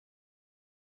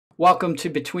Welcome to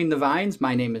Between the Vines.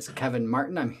 My name is Kevin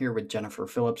Martin. I'm here with Jennifer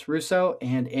Phillips Russo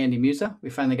and Andy Musa.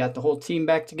 We finally got the whole team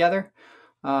back together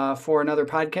for another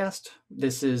podcast.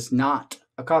 This is not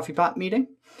a coffee pot meeting,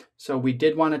 so we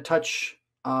did want to touch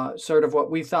sort of what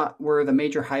we thought were the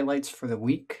major highlights for the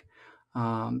week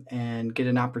and get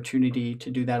an opportunity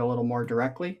to do that a little more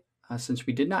directly since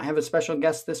we did not have a special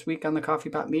guest this week on the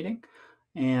coffee pot meeting.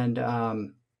 And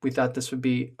we thought this would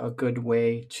be a good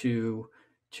way to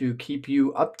keep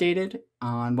you updated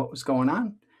on what was going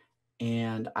on.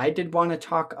 And I did want to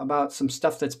talk about some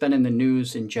stuff that's been in the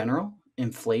news in general,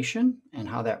 inflation and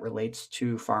how that relates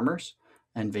to farmers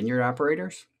and vineyard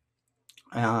operators.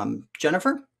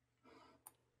 Jennifer?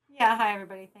 Yeah, hi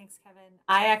everybody. Thanks, Kevin.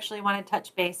 I actually want to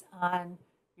touch base on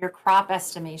your crop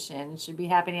estimation. It should be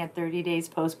happening at 30 days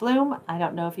post bloom. I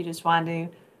don't know if you just want to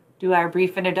do our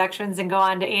brief introductions and go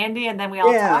on to Andy and then we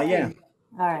all talk. Yeah.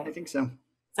 All right. I think so.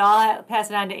 So I'll pass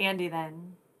it on to Andy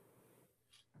then.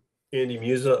 Andy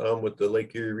Musa. I'm with the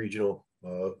Lake Erie Regional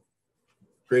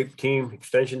Grape Team,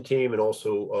 Extension Team, and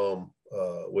also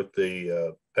with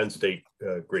the Penn State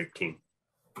Grape Team.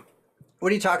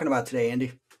 What are you talking about today,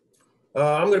 Andy?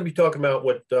 I'm going to be talking about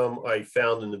what I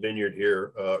found in the vineyard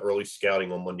here, early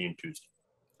scouting on Monday and Tuesday.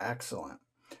 Excellent.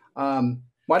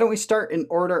 Why don't we start in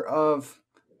order of,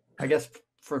 I guess,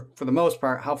 for the most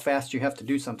part, how fast you have to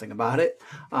do something about it.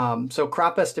 So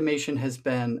crop estimation has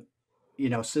been,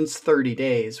 since 30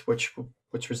 days, which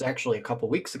was actually a couple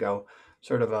weeks ago,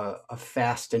 sort of a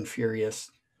fast and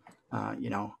furious,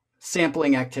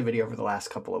 sampling activity over the last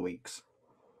couple of weeks.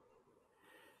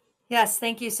 Yes,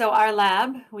 thank you. So our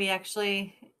lab, we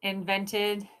actually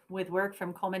invented with work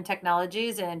from Coleman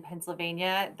Technologies in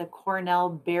Pennsylvania, the Cornell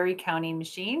berry counting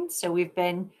machine. So we've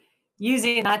been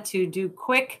using that to do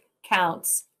quick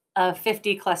counts of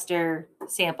 50 cluster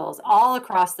samples all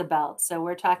across the belt. So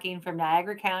we're talking from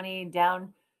Niagara County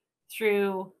down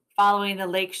through following the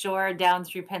lake shore down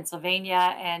through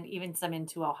Pennsylvania and even some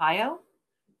into Ohio.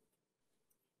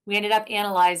 We ended up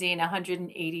analyzing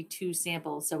 182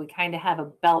 samples. So we kind of have a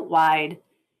belt-wide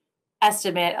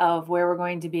estimate of where we're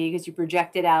going to be because you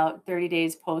project it out 30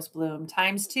 days post bloom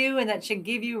times 2, and that should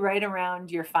give you right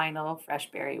around your final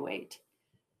fresh berry weight.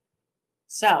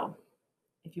 So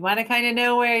if you want to kind of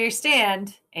know where you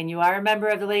stand and you are a member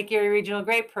of the Lake Erie Regional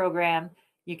Grape Program,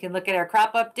 you can look at our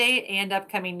crop update and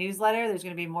upcoming newsletter. There's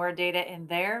going to be more data in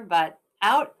there, but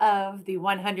out of the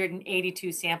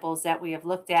 182 samples that we have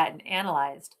looked at and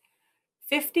analyzed,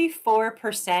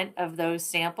 54% of those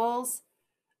samples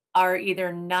are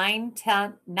either 9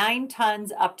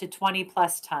 tons up to 20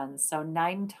 plus tons. So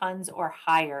 9 tons or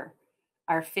higher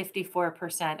are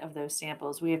 54% of those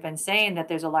samples. We have been saying that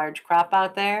there's a large crop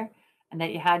out there and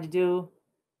that you had to do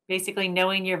basically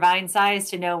knowing your vine size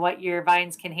to know what your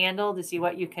vines can handle to see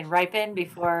what you can ripen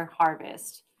before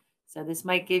harvest. So this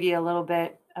might give you a little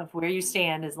bit of where you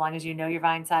stand as long as you know your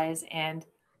vine size and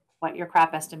what your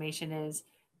crop estimation is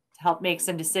to help make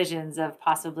some decisions of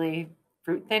possibly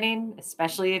fruit thinning,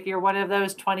 especially if you're one of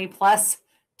those 20 plus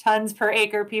tons per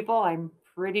acre people. I'm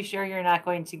pretty sure you're not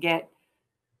going to get,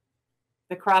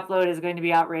 the crop load is going to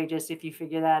be outrageous if you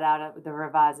figure that out with the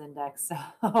Rivaz index.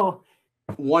 So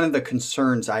one of the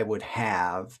concerns I would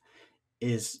have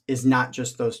is not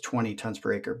just those 20 tons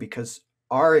per acre, because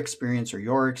our experience or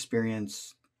your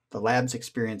experience, the lab's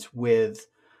experience with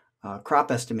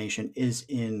crop estimation is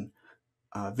in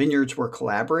vineyards we're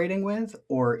collaborating with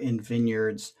or in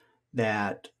vineyards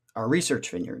that are research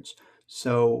vineyards.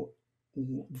 So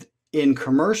in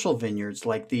commercial vineyards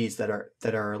like these that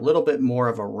are a little bit more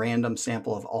of a random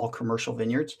sample of all commercial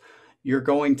vineyards, you're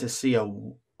going to see a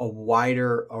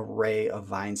wider array of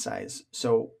vine size.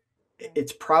 So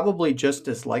it's probably just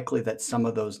as likely that some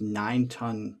of those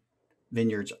 9-ton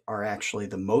vineyards are actually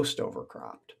the most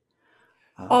overcropped.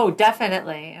 Oh,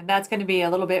 definitely. And that's going to be a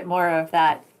little bit more of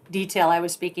that detail I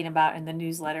was speaking about in the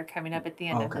newsletter coming up at the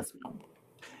end of this month.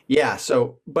 Yeah.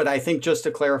 So, but I think just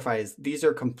to clarify is these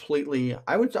are completely,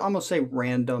 I would almost say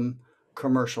random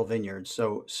commercial vineyards.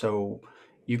 So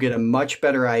you get a much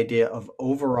better idea of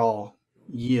overall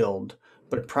yield,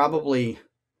 but probably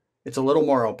it's a little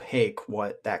more opaque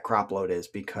what that crop load is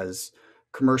because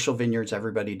commercial vineyards,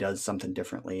 everybody does something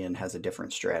differently and has a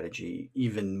different strategy,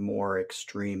 even more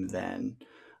extreme than,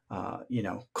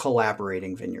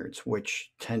 collaborating vineyards,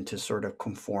 which tend to sort of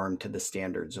conform to the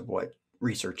standards of what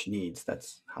research needs.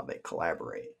 That's how they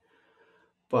collaborate.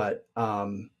 But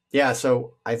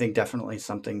so I think definitely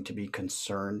something to be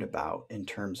concerned about in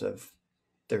terms of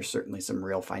there's certainly some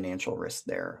real financial risk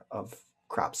there of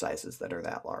crop sizes that are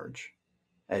that large.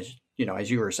 As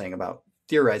you were saying about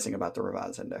theorizing about the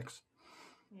Rivaz index.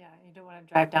 Yeah, you don't want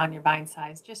to drive down your vine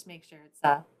size. Just make sure it's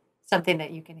something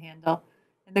that you can handle.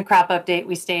 In the crop update,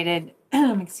 we stated,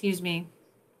 excuse me,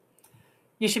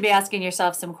 you should be asking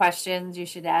yourself some questions. You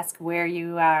should ask where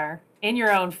you are in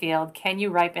your own field. Can you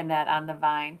ripen that on the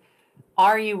vine?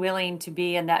 Are you willing to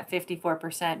be in that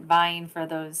 54% vying for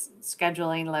those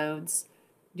scheduling loads?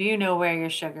 Do you know where your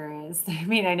sugar is? I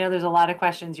mean, I know there's a lot of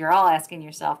questions you're all asking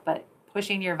yourself, but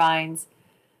pushing your vines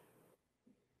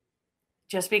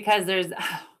just because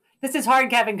this is hard,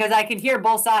 Kevin, because I can hear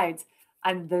both sides.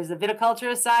 There's a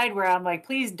viticulturist side where I'm like,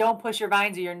 please don't push your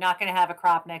vines or you're not going to have a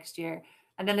crop next year.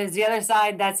 And then there's the other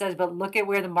side that says, but look at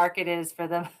where the market is for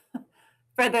the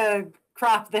for the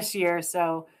crop this year.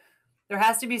 So there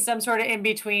has to be some sort of in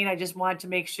between. I just want to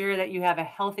make sure that you have a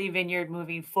healthy vineyard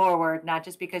moving forward, not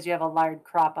just because you have a large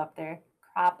crop out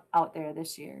there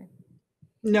this year.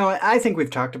 No, I think we've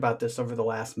talked about this over the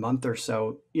last month or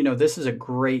so. This is a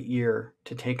great year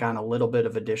to take on a little bit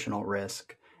of additional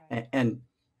risk and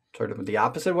sort of the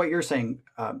opposite of what you're saying,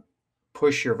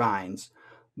 push your vines.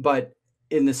 But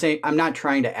in the same, I'm not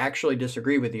trying to actually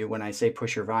disagree with you when I say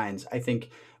push your vines. I think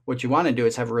what you want to do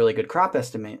is have a really good crop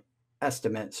estimate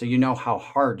so you know how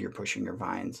hard you're pushing your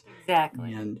vines.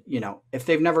 Exactly. And, if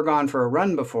they've never gone for a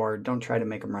run before, don't try to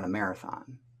make them run a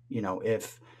marathon.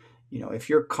 If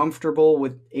you're comfortable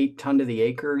with 8 ton to the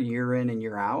acre year in and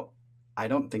year out, I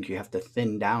don't think you have to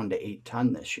thin down to 8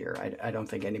 ton this year. I don't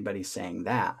think anybody's saying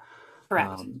that.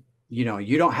 Correct. You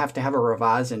don't have to have a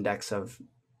Ravaz index of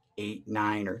 8,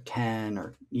 9, or 10,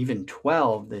 or even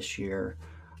 12 this year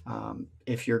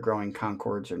if you're growing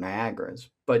Concords or Niagaras.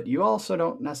 But you also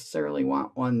don't necessarily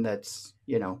want one that's,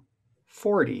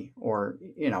 40 or,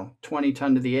 20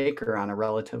 ton to the acre on a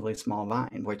relatively small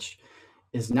vine, which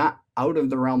is not out of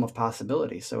the realm of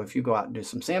possibility. So if you go out and do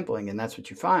some sampling and that's what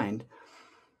you find,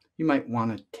 you might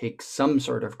want to take some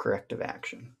sort of corrective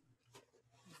action.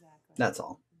 Exactly. That's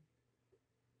all.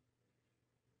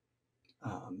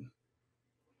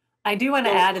 I do want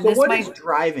to add, and so this what might is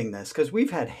driving this? Because we've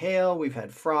had hail, we've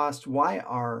had frost. Why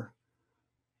are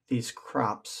these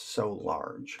crops so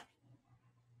large?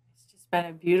 It's just been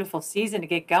a beautiful season to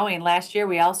get going. Last year,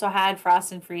 we also had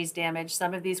frost and freeze damage.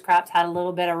 Some of these crops had a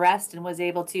little bit of rest and was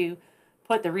able to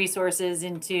put the resources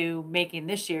into making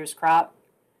this year's crop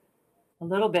a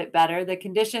little bit better. The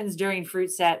conditions during fruit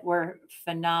set were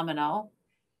phenomenal.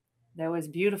 There was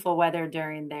beautiful weather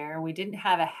during there. We didn't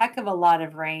have a heck of a lot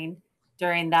of rain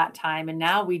during that time. And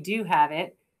now we do have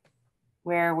it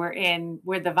where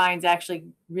where the vines actually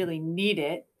really need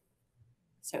it.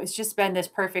 So it's just been this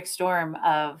perfect storm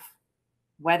of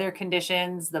weather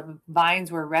conditions. The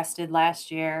vines were rested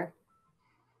last year.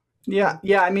 Yeah.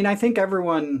 I mean, I think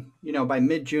everyone, by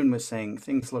mid-June was saying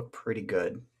things look pretty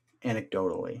good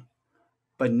anecdotally.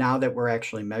 But now that we're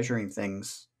actually measuring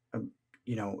things,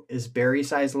 is berry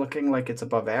size looking like it's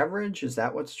above average? Is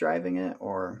that what's driving it?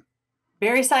 Or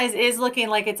berry size is looking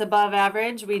like it's above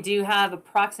average. We do have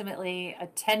approximately a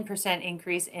 10%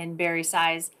 increase in berry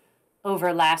size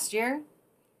over last year.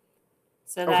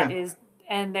 So that is,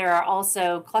 and there are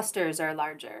also clusters are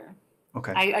larger.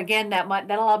 Okay. Again,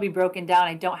 that'll all be broken down.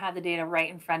 I don't have the data right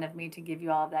in front of me to give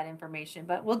you all of that information,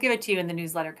 but we'll give it to you in the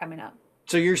newsletter coming up.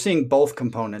 So you're seeing both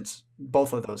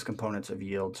of those components of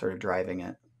yield sort of driving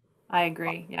it. I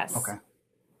agree. Yes. Okay.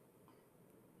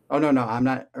 Oh, no, I'm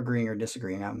not agreeing or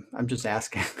disagreeing. I'm just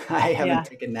asking. I haven't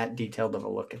taken that detailed of a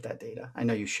look at that data. I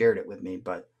know you shared it with me,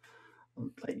 but I'll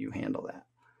let you handle that.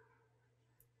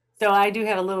 So I do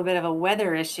have a little bit of a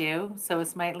weather issue. So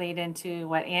this might lead into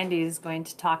what Andy is going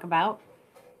to talk about.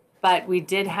 But we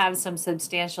did have some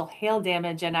substantial hail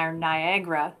damage in our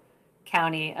Niagara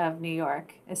County of New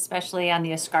York, especially on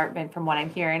the escarpment from what I'm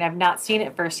hearing. I've not seen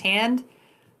it firsthand,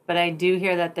 but I do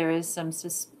hear that there is some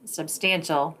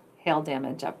substantial hail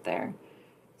damage up there.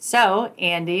 So,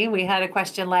 Andy, we had a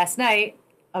question last night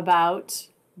about,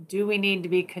 do we need to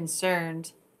be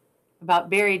concerned about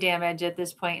berry damage at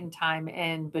this point in time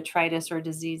and botrytis or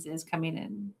diseases coming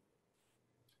in?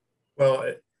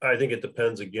 Well, I think it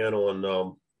depends again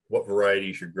on what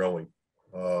varieties you're growing.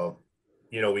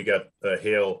 We got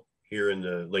hail here in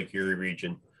the Lake Erie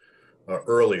region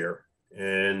earlier,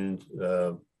 and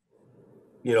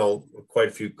quite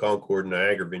a few Concord and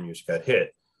Niagara vineyards got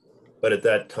hit. But at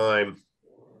that time,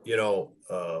 the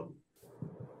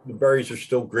berries are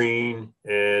still green,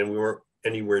 and we weren't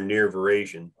anywhere near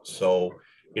veraison. So,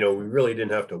 we really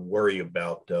didn't have to worry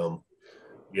about,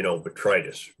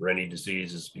 botrytis or any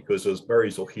diseases, because those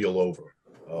berries will heal over,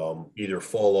 either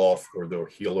fall off or they'll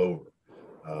heal over.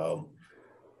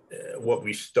 What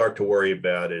we start to worry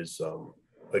about is,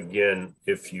 again,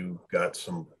 if you got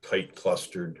some tight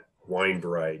clustered wine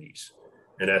varieties.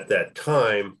 And at that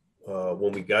time,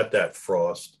 when we got that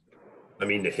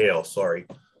the hail, sorry,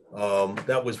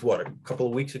 That was what, a couple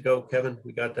of weeks ago, Kevin?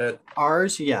 We got that?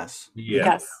 Ours, yes. Yeah.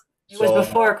 Yes. It was So,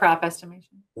 before crop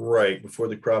estimation. right, before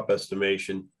the crop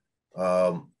estimation.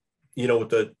 With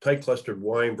the tight clustered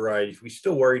wine varieties, we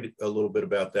still worried a little bit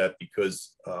about that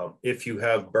because if you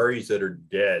have berries that are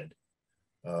dead,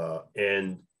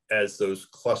 and as those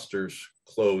clusters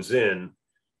close in,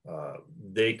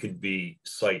 they could be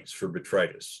sites for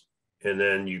botrytis. And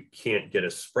then you can't get a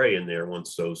spray in there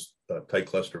once those tight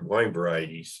clustered wine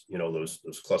varieties,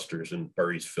 those clusters and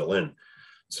berries fill in.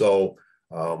 So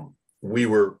we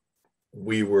were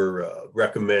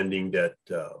recommending that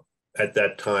at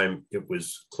that time it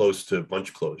was close to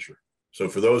bunch closure. So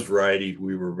for those varieties,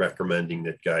 we were recommending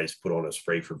that guys put on a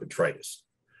spray for botrytis.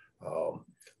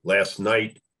 Last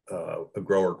night, a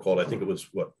grower called, I think it was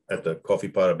at the coffee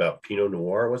pot about Pinot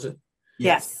Noir, was it?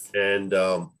 Yes. And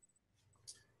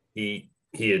he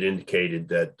had indicated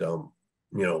that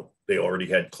they already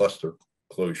had cluster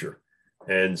closure,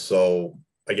 and so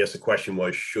I guess the question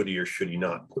was, should he or should he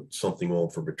not put something on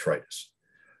for botrytis?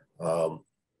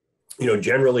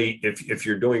 Generally, if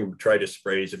you're doing botrytis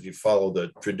sprays, if you follow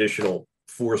the traditional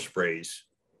 4 sprays,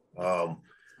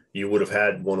 you would have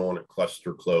had one on at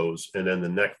cluster close, and then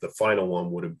the final one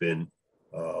would have been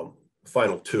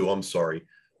final 2. I'm sorry,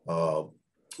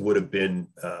 would have been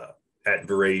at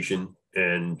veraison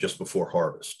and just before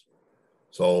harvest.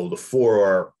 So the 4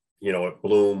 are, at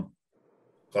bloom,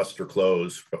 cluster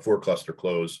close, before cluster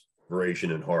close,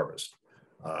 veraison, and harvest.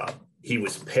 He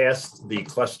was past the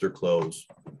cluster close,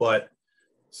 but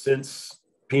since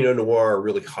Pinot Noir are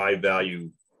really high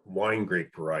value wine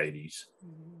grape varieties,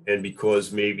 and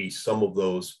because maybe some of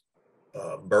those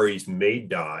berries may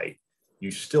die,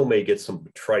 you still may get some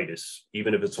botrytis,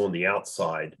 even if it's on the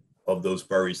outside of those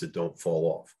berries that don't fall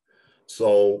off.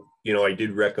 So, I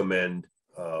did recommend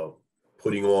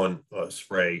putting on a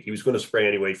spray. He was going to spray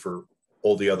anyway for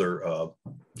all the other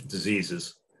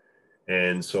diseases.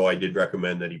 And so I did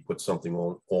recommend that he put something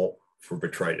on for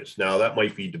botrytis. Now that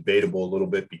might be debatable a little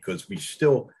bit because we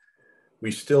still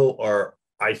are,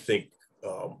 I think,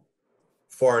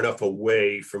 far enough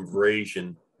away from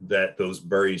veraison that those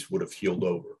berries would have healed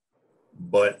over.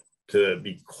 But to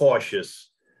be cautious,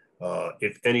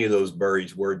 if any of those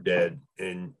berries were dead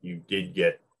and you did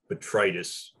get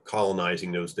botrytis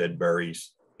colonizing those dead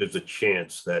berries, there's a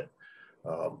chance that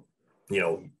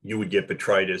you would get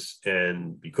botrytis,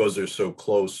 and because they're so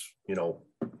close, the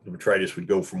botrytis would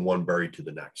go from one berry to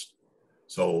the next.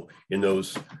 So in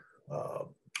those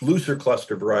looser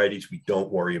cluster varieties, we don't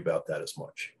worry about that as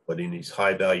much. But in these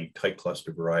high value tight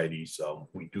cluster varieties,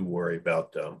 we do worry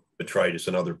about botrytis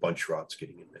and other bunch rots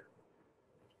getting in there.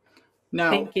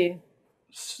 Now, Thank you.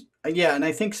 Yeah, and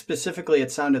I think specifically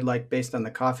it sounded like, based on the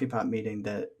coffee pot meeting,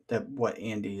 that what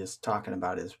Andy is talking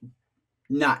about is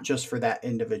not just for that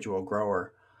individual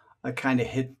grower. I kind of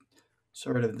hit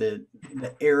sort of the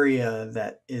area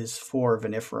that is for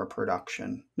vinifera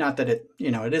production. Not that it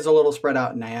is a little spread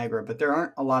out in Niagara, but there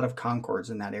aren't a lot of Concords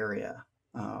in that area.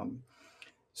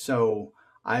 So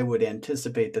I would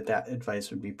anticipate that advice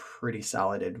would be pretty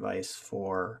solid advice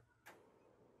for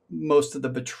most of the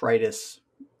botrytis,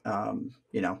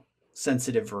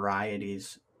 sensitive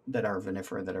varieties that are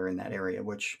vinifera that are in that area,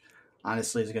 which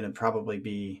honestly is going to probably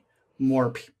be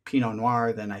more Pinot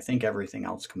Noir than I think everything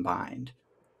else combined.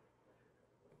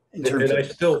 And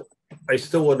I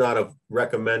still would not have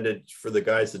recommended, for the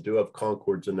guys that do have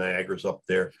Concords and Niagaras up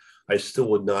there, I still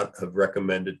would not have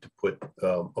recommended to put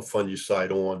a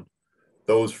fungicide on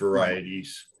those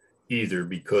varieties either,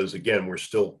 because again, we're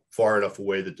still far enough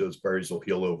away that those berries will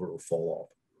heal over or fall off.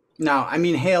 Now, I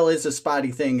mean, hail is a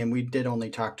spotty thing, and we did only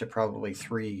talk to probably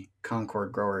 3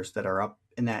 Concord growers that are up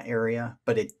in that area,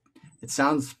 but it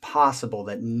sounds possible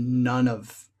that none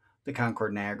of the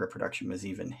Concord Niagara production was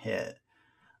even hit.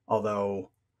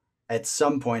 Although at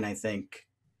some point, I think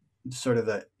sort of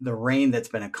the rain that's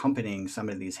been accompanying some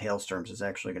of these hailstorms is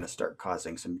actually going to start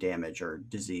causing some damage or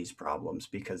disease problems,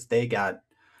 because they got,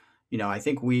 I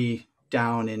think we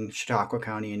down in Chautauqua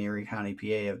County and Erie County,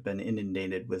 PA, have been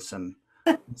inundated with some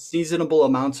seasonable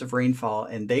amounts of rainfall,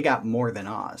 and they got more than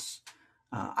us.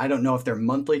 I don't know if their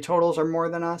monthly totals are more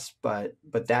than us, but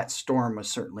that storm was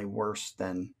certainly worse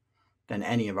than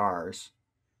any of ours.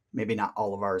 Maybe not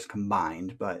all of ours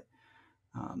combined, but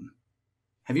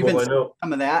have you been seeing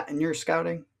some of that in your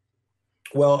scouting?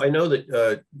 Well, I know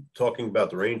that talking about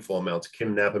the rainfall amounts,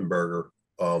 Kim Knappenberger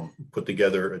put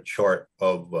together a chart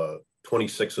of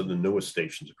 26 of the newest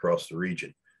stations across the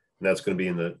region. And that's going to be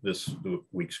in this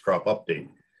week's crop update.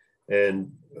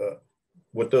 And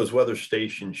what those weather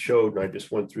stations showed, and I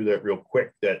just went through that real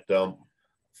quick, that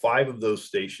 5 of those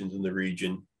stations in the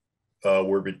region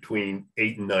were between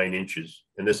 8 and 9 inches.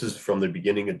 And this is from the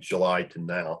beginning of July to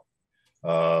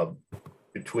now.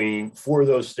 Between 4 of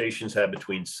those stations had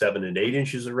between 7 and 8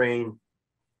 inches of rain.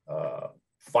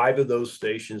 5 of those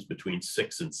stations between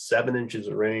 6 and 7 inches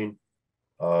of rain.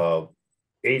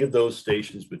 8 of those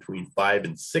stations between 5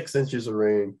 and 6 inches of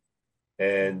rain.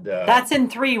 And that's in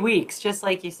 3 weeks, just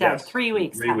like you said. Yes, 3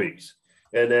 weeks. 3 weeks.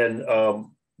 And then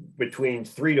between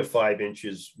 3 to 5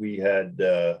 inches, we had,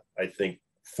 I think,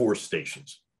 4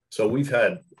 stations. So we've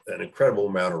had an incredible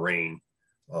amount of rain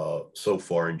so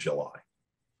far in July.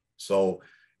 So,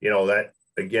 you know, that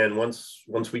again,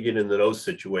 once we get into those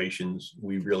situations,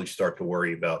 we really start to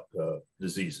worry about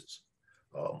diseases.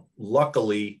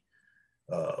 Luckily,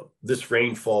 this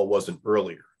rainfall wasn't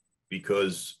earlier,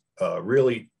 because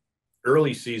really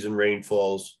early season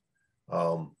rainfalls,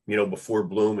 you know, before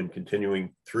bloom and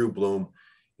continuing through bloom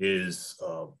is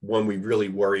when we really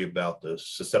worry about the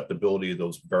susceptibility of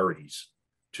those berries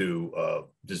to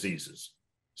diseases.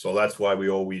 So that's why we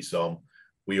always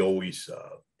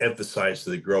emphasize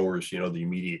to the growers, you know, the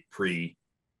immediate pre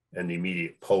and the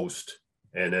immediate post,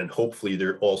 and then hopefully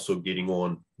they're also getting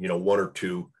on, you know, 1 or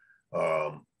 2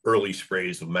 early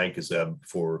sprays of mancozeb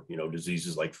for, you know,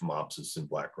 diseases like phomopsis and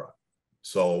black rot.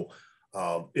 So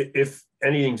if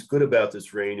anything's good about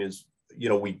this rain is, you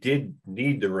know, we did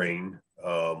need the rain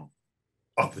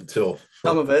up until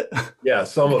some of it. Yeah,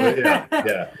 some of it. Yeah,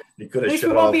 yeah. You could have. At least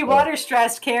we won't be water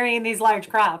stressed carrying these large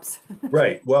crops.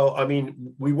 Right. Well, I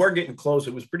mean, we were getting close.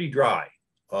 It was pretty dry,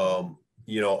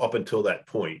 you know, up until that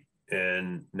point,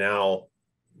 and now,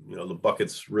 you know, the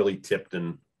bucket's really tipped,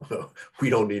 and we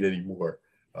don't need any more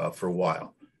for a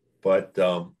while. But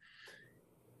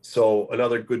so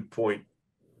another good point.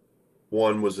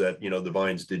 One was that, you know, the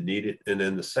vines did need it, and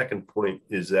then the second point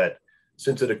is that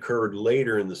since it occurred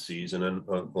later in the season, and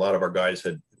a lot of our guys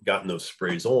had gotten those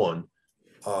sprays on,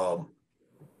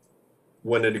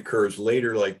 when it occurs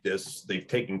later like this, they've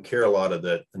taken care of a lot of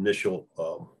the initial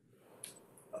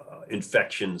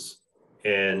infections,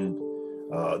 and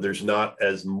there's not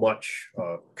as much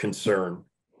concern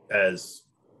as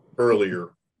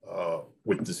earlier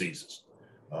with diseases.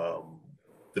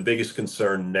 The biggest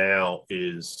concern now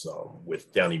is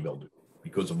with downy mildew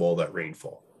because of all that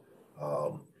rainfall.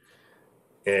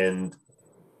 And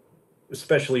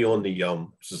especially on the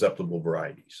susceptible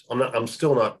varieties. I'm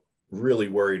still not really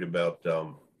worried about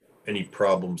any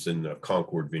problems in the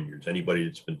Concord vineyards. Anybody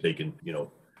that's been taking, you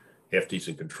know, half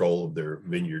decent control of their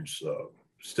vineyards,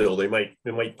 still they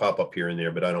might pop up here and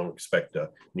there, but I don't expect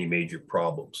any major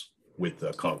problems with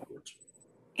Concords.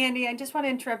 Andy, I just want to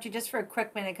interrupt you just for a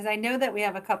quick minute, because I know that we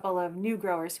have a couple of new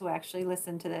growers who actually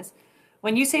listen to this.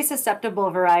 When you say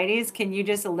susceptible varieties, can you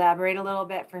just elaborate a little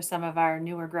bit for some of our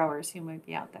newer growers who might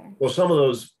be out there? Well, some of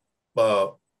those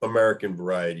American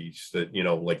varieties that, you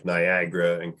know, like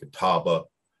Niagara and Catawba,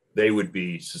 they would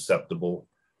be susceptible.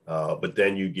 But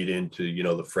then you get into, you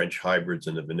know, the French hybrids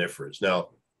and the vinifera's. Now,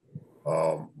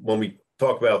 when we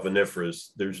talk about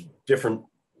vinifera's, there's different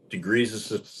degrees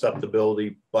of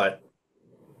susceptibility, but,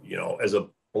 you know, as a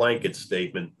blanket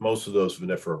statement, most of those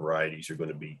vinifera varieties are going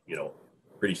to be, you know,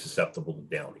 pretty susceptible to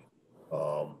downy.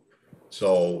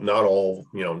 So not all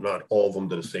of them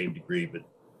to the same degree, but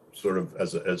sort of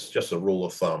as just a rule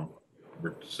of thumb,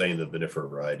 we're saying the vinifera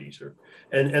varieties are,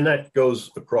 and that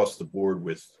goes across the board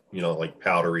with, you know, like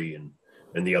powdery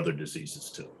and the other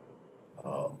diseases too.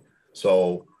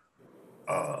 So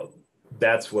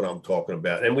that's what I'm talking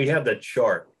about. And we have that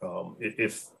chart.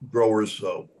 If growers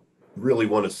really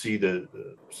want to see the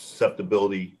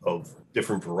susceptibility of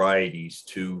different varieties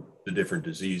to the different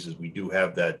diseases, we do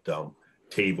have that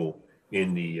table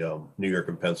in the New York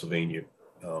and Pennsylvania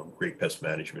Great Pest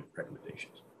Management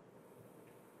recommendations.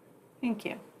 Thank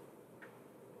you.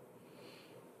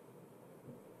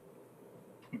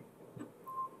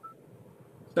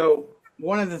 So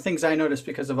one of the things I noticed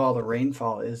because of all the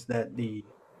rainfall is that the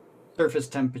surface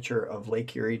temperature of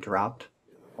Lake Erie dropped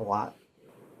a lot.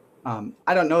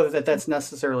 I don't know that that's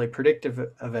necessarily predictive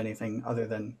of anything other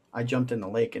than I jumped in the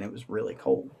lake and it was really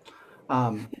cold.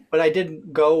 But I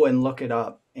did go and look it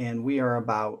up, and we are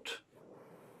about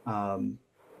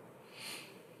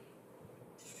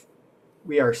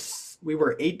we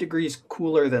were 8 degrees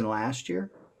cooler than last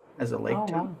year as a lake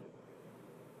town.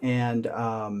 Wow. And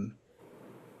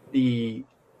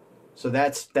so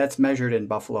that's measured in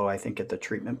Buffalo, I think, at the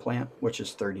treatment plant, which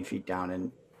is 30 feet down,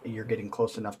 and you're getting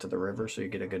close enough to the river, so you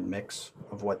get a good mix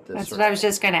of what this. That's what I was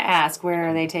just going to ask. Where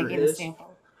are they taking the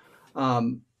sample?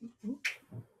 And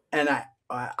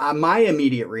my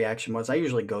immediate reaction was I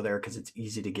usually go there because it's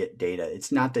easy to get data.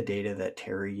 It's not the data that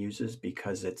Terry uses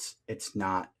because it's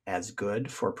not as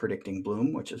good for predicting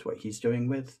bloom, which is what he's doing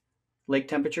with lake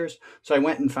temperatures. So I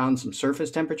went and found some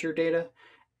surface temperature data,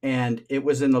 and it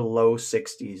was in the low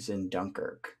 60s in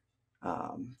Dunkirk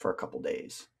for a couple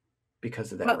days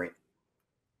because of that Well, rain.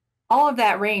 all of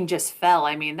that rain just fell.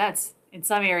 I mean, that's in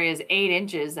some areas 8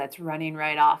 inches that's running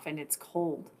right off and it's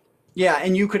cold. Yeah,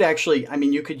 and you could actually, I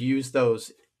mean, you could use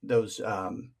those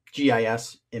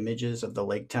GIS images of the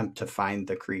lake temp to find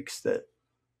the creeks that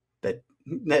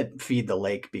that feed the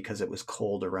lake because it was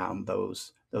cold around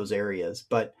those areas.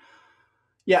 But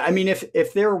yeah, I mean,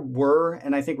 if there were,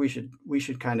 and I think we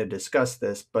should kind of discuss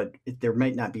this, but there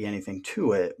might not be anything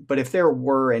to it. But if there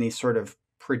were any sort of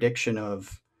prediction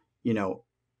of, you know,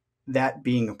 that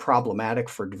being problematic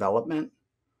for development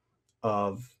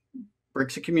of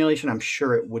bricks accumulation, I'm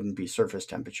sure it wouldn't be surface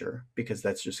temperature because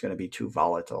that's just going to be too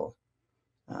volatile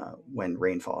when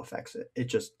rainfall affects it. It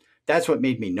just that's what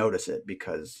made me notice it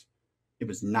because it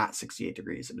was not 68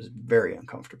 degrees. It was very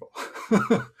uncomfortable.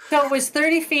 So it was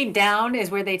 30 feet down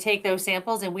is where they take those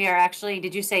samples, and we are actually,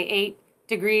 did you say 8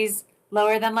 degrees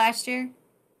lower than last year?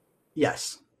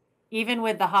 Yes. Even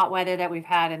with the hot weather that we've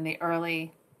had in the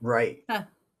early, Right. huh,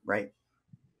 Right.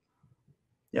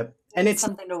 Yep. And it's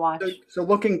something to watch. so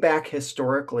looking back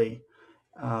historically,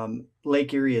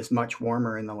 Lake Erie is much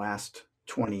warmer in the last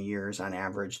 20 years on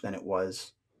average than it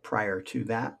was prior to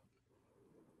that.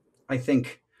 I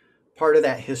think part of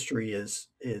that history is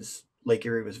Lake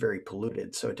Erie was very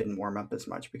polluted, so it didn't warm up as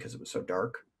much because it was so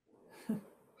dark.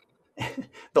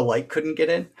 The light couldn't get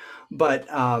in, but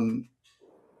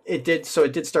it did. So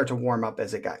it did start to warm up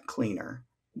as it got cleaner.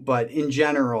 But in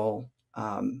general,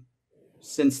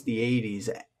 since the 80s,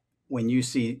 when you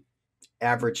see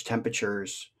average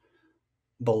temperatures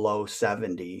below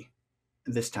 70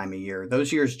 this time of year,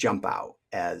 those years jump out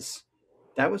as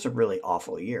that was a really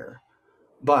awful year.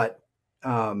 But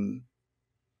um,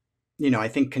 I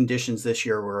think conditions this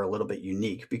year were a little bit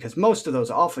unique because most of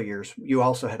those awful years, you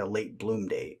also had a late bloom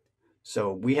date.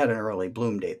 So we had an early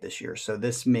bloom date this year. So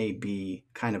this may be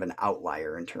kind of an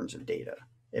outlier in terms of data.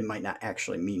 It might not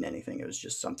actually mean anything. It was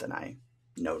just something I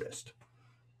noticed.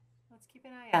 Let's keep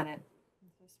an eye on it.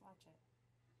 Let's just watch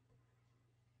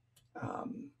it.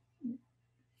 Um,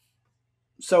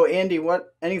 so Andy,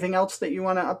 anything else that you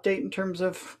want to update in terms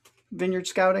of vineyard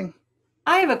scouting?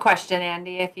 I have a question,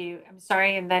 Andy, I'm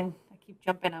sorry, and then I keep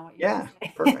jumping on what you're Yeah,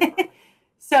 saying. perfect.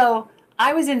 So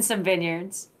I was in some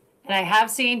vineyards and I have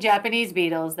seen Japanese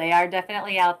beetles. They are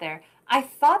definitely out there. I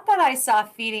thought that I saw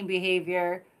feeding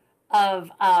behavior of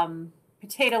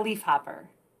potato leafhopper.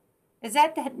 Is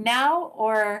that now,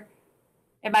 or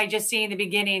am I just seeing the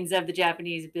beginnings of the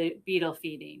Japanese beetle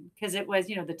feeding? Because it was,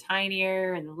 the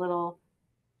tinier and the little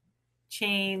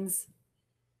chains.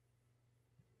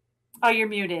 Oh, you're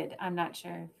muted. I'm not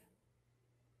sure.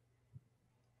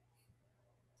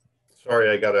 Sorry,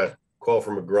 I got a call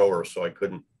from a grower, so I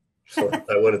couldn't. So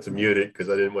I wanted to mute it because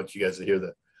I didn't want you guys to hear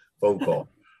the phone call.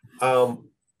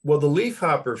 Well, the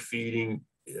leafhopper feeding,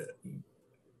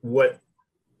 what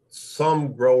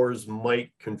some growers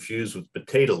might confuse with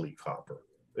potato leafhopper.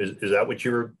 Is that what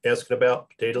you were asking about?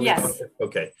 Potato Yes. leafhopper?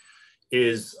 Okay.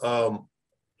 Is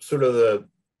sort of the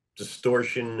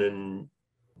distortion and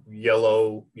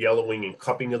yellowing and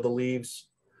cupping of the leaves.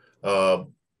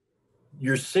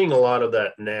 You're seeing a lot of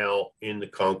that now in the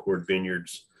Concord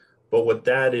vineyards, but what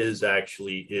that is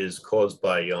actually is caused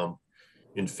by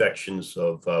infections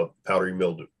of powdery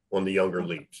mildew on the younger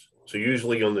leaves. So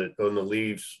usually on the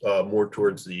leaves more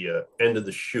towards the end of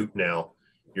the shoot now,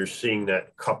 you're seeing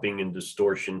that cupping and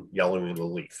distortion, yellowing of the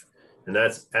leaf, and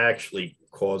that's actually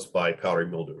caused by powdery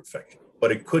mildew infection.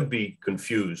 But it could be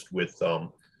confused with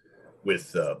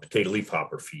potato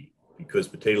leafhopper feeding, because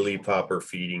potato leafhopper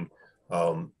feeding,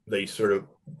 they sort of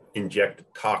inject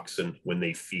toxin when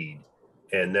they feed,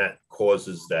 and that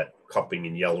causes that cupping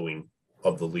and yellowing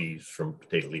of the leaves from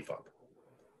potato leafhopper.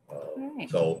 Right.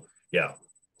 So yeah.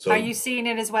 So are you seeing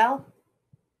it as well?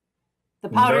 The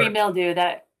powdery mildew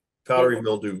that powdery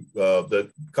mildew,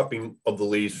 the cupping of the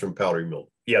leaves from powdery mildew.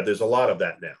 Yeah, there's a lot of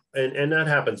that now, and that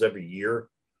happens every year.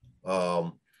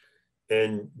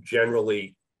 And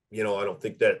generally, I don't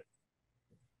think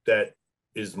that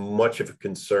is much of a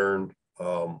concern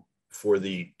for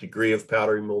the degree of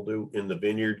powdery mildew in the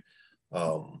vineyard.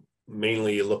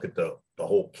 Mainly, you look at the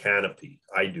whole canopy.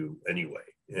 I do anyway,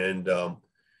 and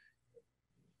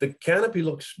the canopy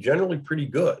looks generally pretty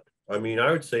good. I mean,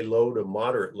 I would say low to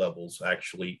moderate levels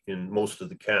actually in most of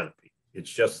the canopy.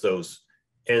 It's just those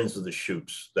ends of the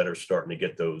shoots that are starting to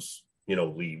get those,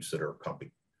 leaves that are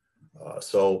cupping.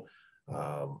 So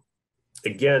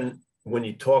again, when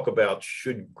you talk about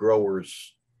should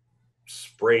growers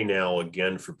spray now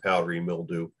again for powdery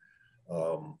mildew,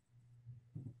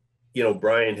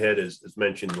 Brian has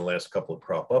mentioned in the last couple of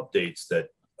crop updates that,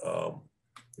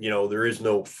 there is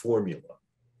no formula.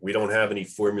 We don't have any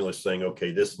formula saying,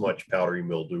 okay, this much powdery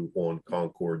mildew on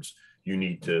Concords, you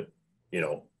need to,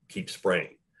 keep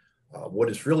spraying. What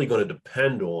it's really going to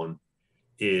depend on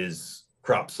is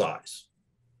crop size.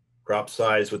 Crop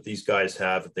size, what these guys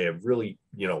have, if they have really,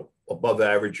 above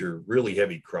average or really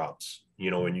heavy crops,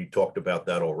 and you talked about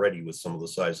that already with some of the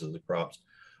sizes of the crops.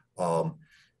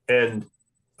 And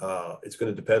it's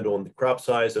going to depend on the crop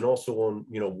size and also on,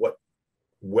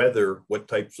 what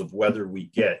types of weather we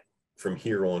get from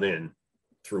here on in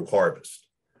through harvest.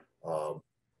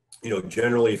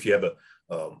 Generally, if you have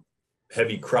a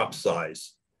heavy crop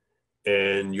size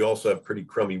and you also have pretty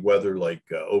crummy weather like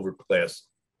overcast,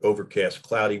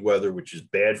 cloudy weather, which is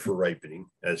bad for ripening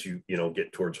as you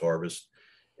get towards harvest,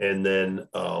 and then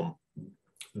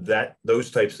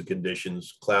those types of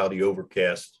conditions, cloudy,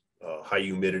 overcast, high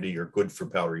humidity, are good for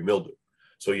powdery mildew.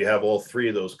 So you have all three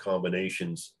of those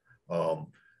combinations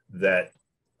that,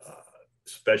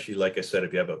 especially like I said,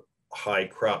 if you have a high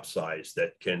crop size,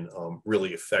 that can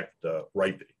really affect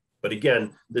ripening. But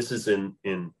again, this is in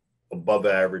above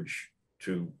average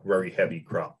to very heavy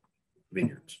crop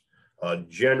vineyards.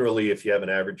 Generally, if you have an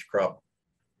average crop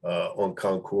on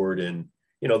Concord and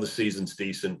the season's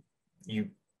decent, you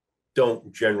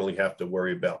don't generally have to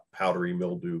worry about powdery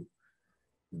mildew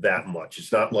that much.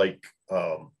 It's not like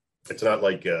some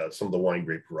of the wine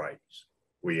grape varieties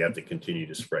where you have to continue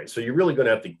to spray. So you're really going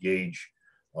to have to gauge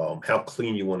how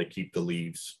clean you want to keep the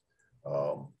leaves,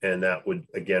 and that would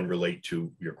again relate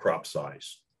to your crop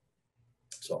size.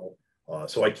 So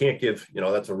I can't give,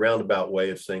 that's a roundabout way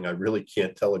of saying I really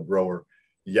can't tell a grower,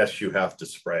 yes, you have to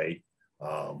spray.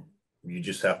 You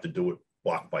just have to do it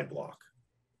block by block.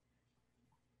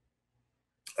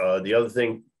 The other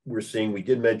thing we're seeing, we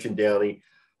did mention downy,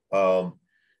 that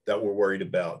we're worried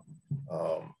about.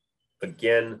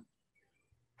 Again,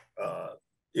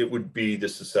 it would be the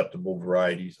susceptible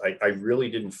varieties. I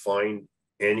really didn't find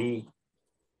any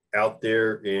out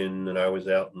there and I was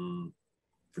out in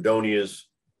Fredonia's,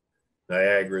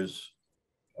 Niagara's,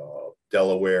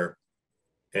 Delaware,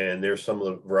 and there's some of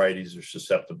the varieties that are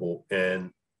susceptible,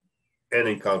 and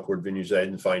in Concord vineyards, I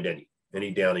didn't find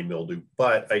any downy mildew,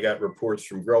 but I got reports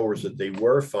from growers that they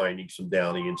were finding some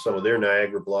downy in some of their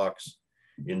Niagara blocks,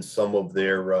 in some of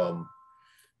their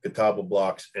Catawba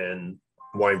blocks and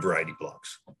wine variety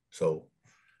blocks. So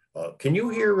can you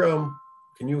hear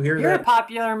You're that? a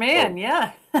popular man. Oh.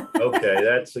 Yeah. Okay,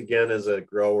 that's again as a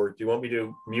grower. Do you want me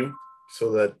to mute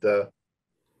so that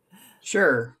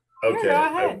Sure. okay, Go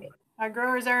ahead. Our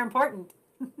growers are important.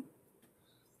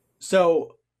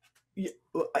 So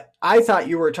I thought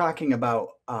you were talking about,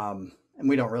 and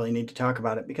we don't really need to talk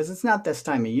about it because it's not this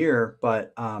time of year,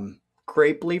 but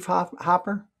grape leaf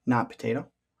hopper, not potato.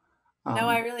 No,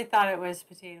 I really thought it was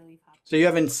potato leaf hopper. So you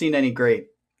haven't seen any grape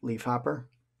leaf hopper?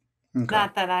 Okay.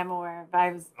 Not that I'm aware of.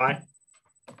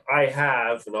 I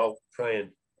have, and I'll try and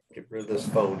get rid of this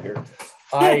phone here.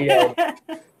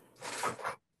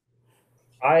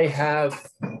 I have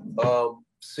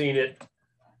seen it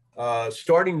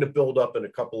starting to build up in a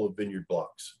couple of vineyard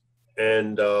blocks,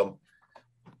 and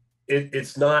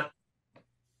it's not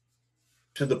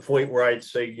to the point where I'd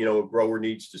say a grower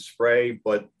needs to spray,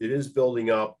 but it is building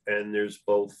up, and there's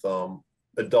both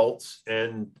adults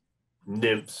and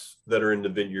nymphs that are in the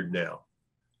vineyard now,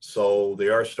 so they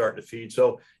are starting to feed.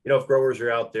 So if growers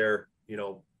are out there,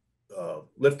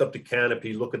 lift up the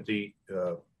canopy, look at the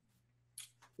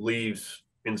leaves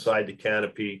inside the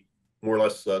canopy, more or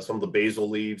less some of the basal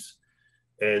leaves,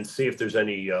 and see if there's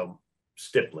any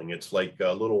stippling. It's like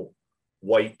little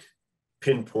white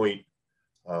pinpoint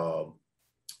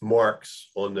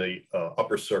marks on the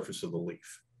upper surface of the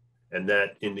leaf, and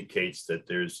that indicates that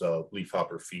there's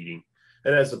leafhopper feeding.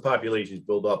 And as the populations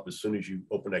build up, as soon as you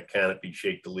open that canopy,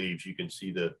 shake the leaves, you can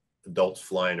see the adults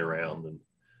flying around, and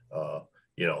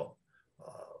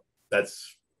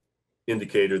that's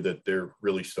indicator that they're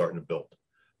really starting to build.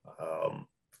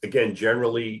 Again,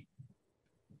 generally,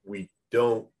 we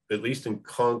don't, at least in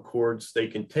Concords, they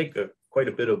can take quite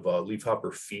a bit of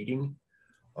leafhopper feeding.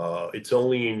 It's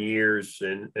only in years,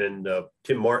 and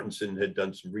Tim Martinson had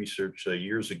done some research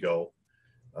years ago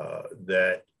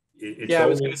that it's I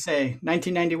was going to say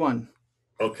 1991.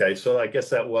 Okay, so I guess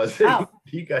that was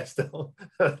you guys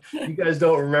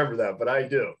don't remember that, but I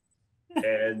do.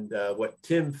 And what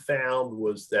Tim found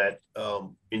was that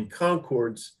in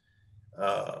Concords,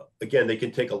 again, they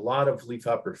can take a lot of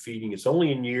leafhopper feeding. It's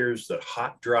only in years, the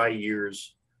hot, dry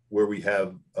years, where we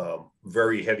have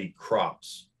very heavy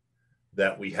crops,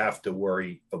 that we have to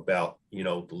worry about,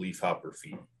 the leafhopper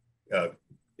feeding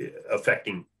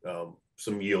affecting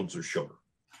some yields or sugar.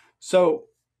 So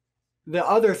the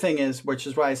other thing is, which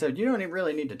is why I said you don't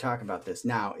really need to talk about this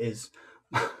now, is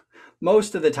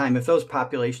most of the time, if those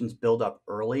populations build up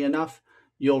early enough,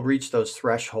 you'll reach those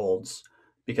thresholds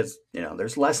because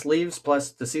there's less leaves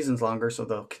plus the season's longer, so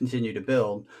they'll continue to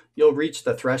build. You'll reach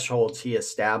the thresholds he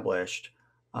established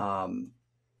um,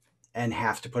 and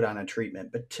have to put on a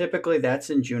treatment. But typically that's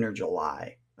in June or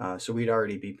July. So we'd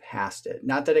already be past it.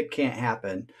 Not that it can't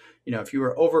happen. If you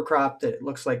were overcropped, it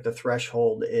looks like the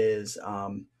threshold is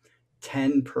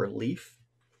 10 per leaf.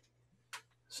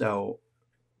 So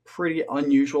pretty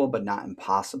unusual, but not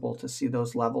impossible to see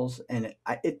those levels. And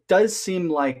it does seem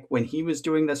like when he was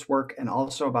doing this work, and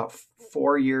also about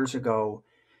 4 years ago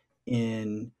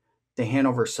in the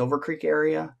Hanover Silver Creek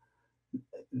area,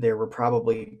 there were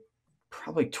probably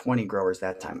 20 growers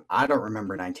that time. I don't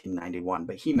remember 1991,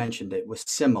 but he mentioned it was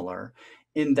similar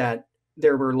in that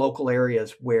there were local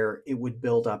areas where it would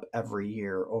build up every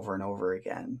year over and over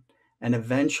again. And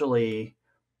eventually,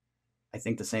 I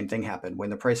think the same thing happened when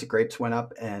the price of grapes went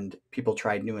up and people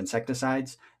tried new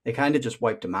insecticides. They kind of just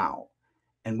wiped them out.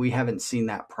 And we haven't seen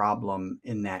that problem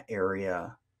in that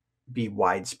area be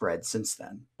widespread since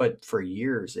then. But for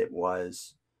years it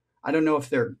was. I don't know if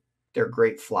they're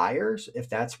great flyers, if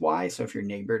that's why. So if your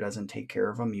neighbor doesn't take care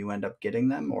of them, you end up getting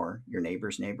them, or your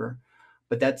neighbor's neighbor.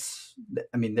 But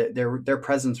their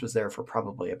presence was there for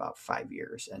probably about 5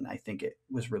 years, and I think it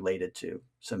was related to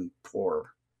some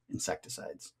poor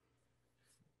insecticides.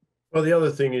 Well, the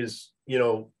other thing is,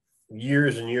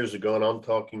 years and years ago, and I'm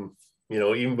talking,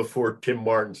 even before Tim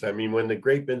Martin's, I mean, when the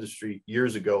grape industry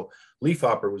years ago,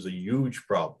 leafhopper was a huge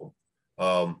problem,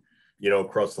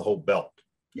 across the whole belt.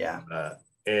 Yeah.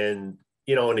 And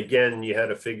again, you had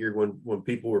to figure when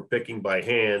people were picking by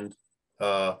hand,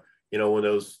 when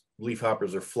those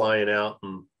leafhoppers are flying out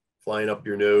and flying up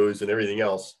your nose and everything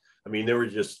else. I mean, there were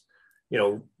just,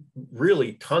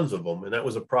 really tons of them, and that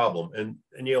was a problem.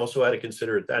 And you also had to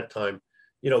consider at that time,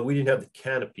 we didn't have the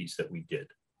canopies that we did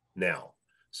now.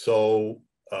 So,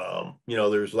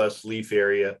 there's less leaf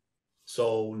area.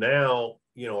 So now,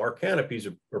 our canopies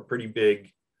are pretty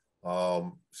big.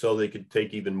 So they could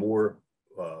take even more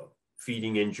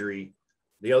feeding injury.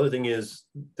 The other thing is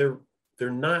they're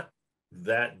not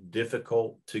that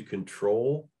difficult to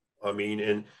control. I mean,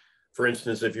 and for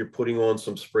instance, if you're putting on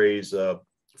some sprays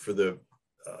for the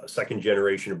second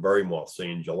generation of berry moth,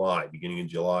 say in July, beginning in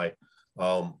July,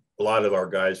 a lot of our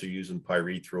guys are using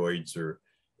pyrethroids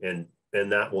and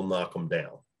that will knock them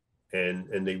down.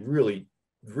 And they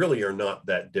really are not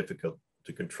that difficult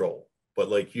to control. But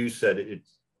like you said,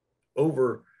 it's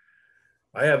over.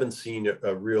 I haven't seen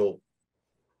a real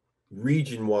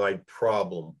region-wide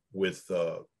problem with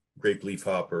grape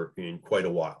leafhopper in quite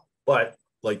a while. But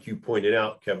like you pointed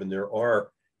out, Kevin, there are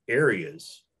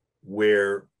areas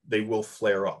where they will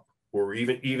flare up, or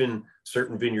even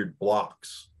certain vineyard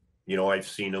blocks. I've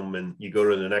seen them, and you go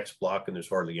to the next block and there's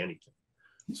hardly anything.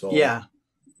 So yeah,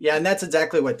 and that's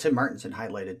exactly what Tim Martinson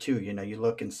highlighted too. You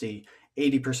look and see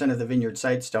 80% of the vineyard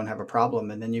sites don't have a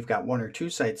problem, and then you've got one or two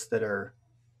sites that are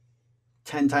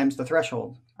 10 times the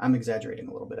threshold. I'm exaggerating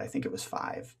a little bit. I think it was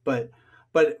 5, but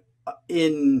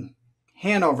in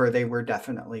Hanover they were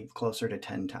definitely closer to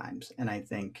 10 times, and I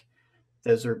think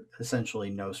those are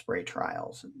essentially no spray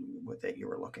trials that you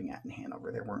were looking at in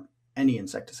Hanover. There weren't any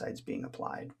insecticides being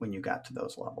applied when you got to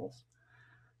those levels.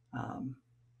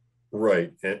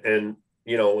 Right, and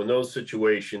in those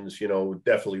situations,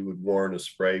 definitely would warrant a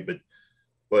spray,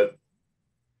 but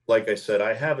like I said,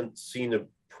 I haven't seen a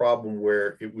problem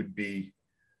where it would be.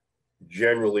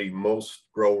 Generally, most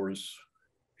growers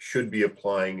should be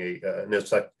applying an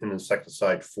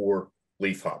insecticide for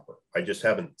leafhopper. I just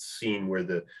haven't seen where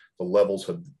the levels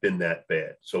have been that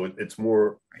bad. So it's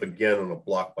more, again, on a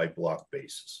block by block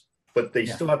basis. But they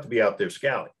still have to be out there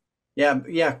scouting.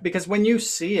 Yeah, because when you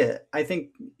see it, I think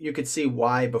you could see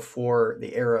why before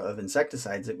the era of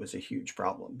insecticides it was a huge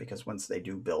problem, because once they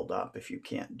do build up, if you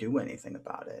can't do anything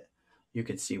about it, you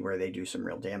could see where they do some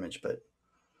real damage.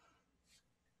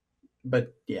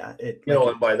 But yeah,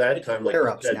 and by that time, like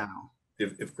flare-ups said, now.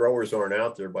 If growers aren't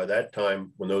out there by that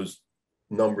time, when those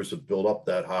numbers have built up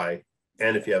that high,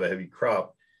 and if you have a heavy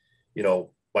crop,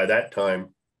 by that time,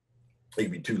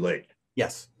 it'd be too late.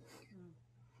 Yes.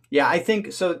 Yeah, I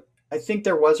think so. I think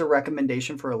there was a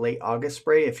recommendation for a late August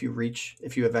spray if you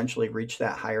eventually reach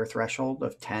that higher threshold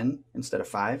of 10 instead of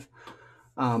 5.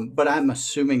 But I'm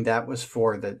assuming that was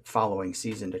for the following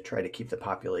season to try to keep the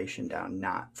population down,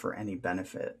 not for any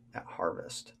benefit at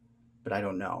harvest. But I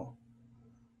don't know.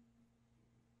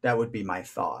 That would be my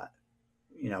thought,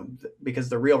 because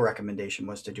the real recommendation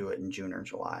was to do it in June or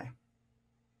July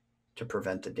to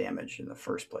prevent the damage in the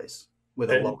first place. with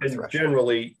a lower And threshold.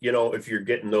 generally, if you're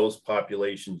getting those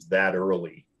populations that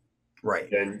early, Right.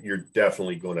 then you're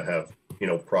definitely going to have,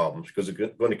 problems, because it's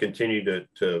going to continue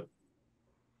to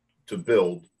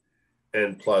build.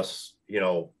 And plus,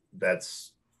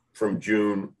 that's from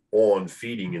June on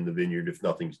feeding in the vineyard. If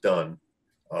nothing's done,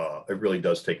 it really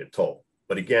does take a toll.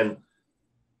 But again,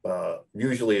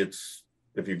 usually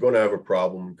if you're going to have a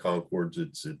problem in Concords,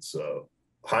 it's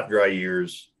hot, dry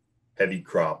years, heavy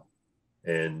crop,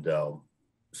 and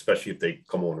especially if they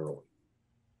come on early.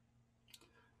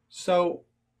 So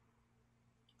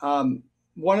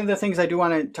one of the things I do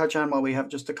want to touch on while we have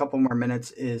just a couple more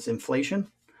minutes is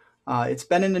inflation. It's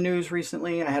been in the news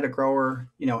recently. I had a grower,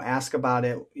 ask about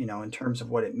it, in terms of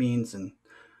what it means, and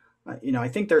I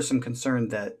think there's some concern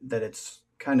that it's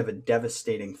kind of a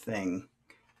devastating thing,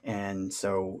 and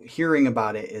so hearing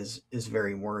about it is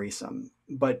very worrisome.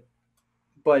 But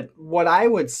what I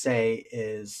would say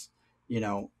is, you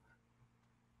know,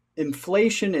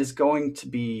 inflation is going to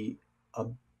be a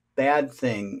bad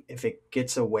thing if it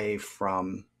gets away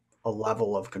from a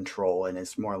level of control and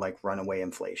it's more like runaway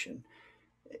inflation.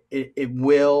 It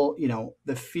will,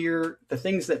 the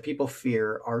things that people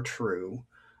fear are true.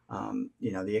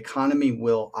 The economy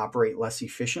will operate less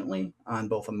efficiently on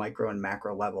both a micro and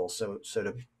macro level. So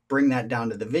to bring that down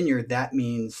to the vineyard, that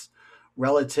means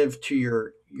relative to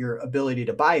your ability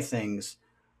to buy things,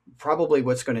 probably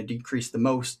what's going to decrease the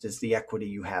most is the equity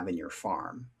you have in your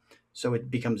farm. So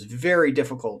it becomes very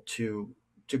difficult to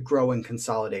grow and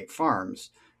consolidate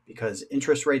farms because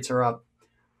interest rates are up,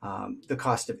 the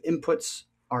cost of inputs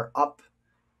are up,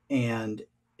 and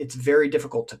it's very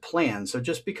difficult to plan. So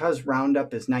just because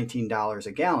Roundup is $19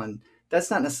 a gallon,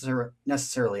 that's not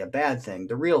necessarily a bad thing.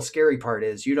 The real scary part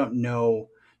is you don't know,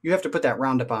 you have to put that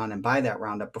Roundup on and buy that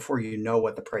Roundup before you know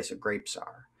what the price of grapes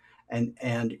are.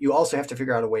 And you also have to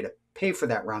figure out a way to pay for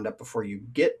that Roundup before you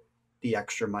get the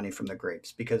extra money from the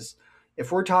grapes. Because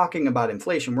if we're talking about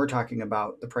inflation, we're talking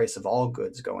about the price of all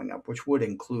goods going up, which would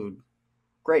include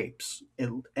grapes.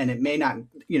 And it may not,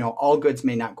 all goods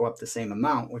may not go up the same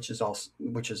amount, which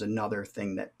is another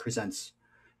thing that presents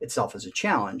itself as a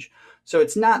challenge. So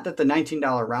it's not that the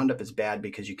 $19 Roundup is bad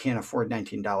because you can't afford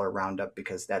 $19 Roundup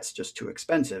because that's just too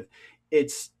expensive.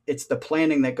 It's the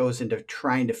planning that goes into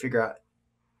trying to figure out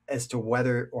as to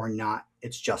whether or not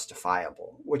it's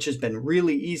justifiable, which has been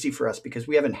really easy for us because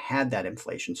we haven't had that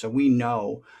inflation. So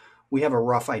we have a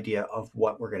rough idea of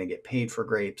what we're going to get paid for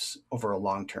grapes over a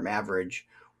long-term average.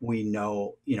 We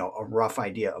know, a rough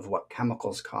idea of what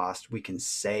chemicals cost. We can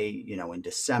say, in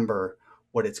December,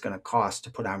 what it's going to cost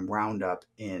to put on Roundup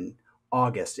in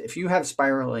August. If you have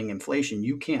spiraling inflation,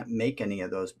 you can't make any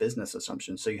of those business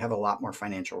assumptions. So you have a lot more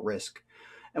financial risk.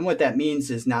 And what that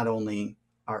means is not only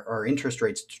are interest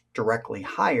rates directly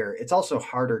higher, it's also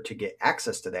harder to get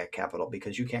access to that capital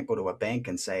because you can't go to a bank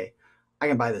and say, I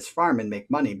can buy this farm and make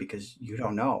money because you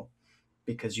don't know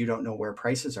where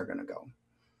prices are going to go.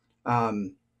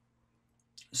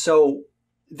 So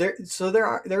there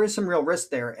is some real risk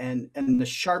there, and the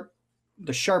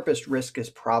sharpest risk is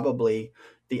probably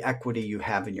the equity you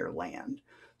have in your land.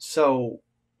 So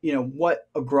what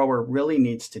a grower really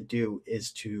needs to do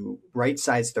is to right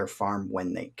size their farm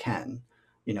when they can.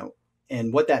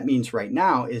 And what that means right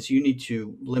now is you need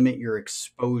to limit your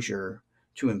exposure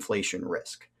to inflation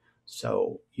risk.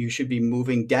 So you should be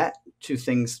moving debt to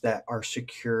things that are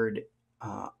secured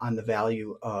on the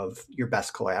value of your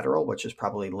best collateral, which is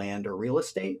probably land or real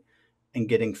estate, and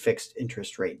getting fixed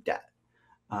interest rate debt.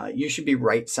 You should be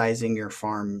right sizing your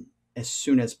farm as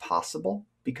soon as possible,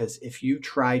 because if you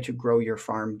try to grow your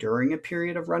farm during a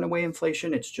period of runaway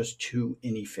inflation, it's just too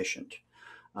inefficient.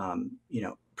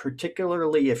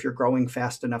 Particularly if you're growing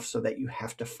fast enough so that you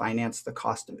have to finance the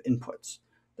cost of inputs.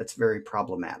 That's very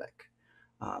problematic.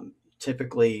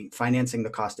 Typically, financing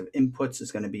the cost of inputs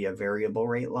is going to be a variable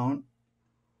rate loan.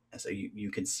 So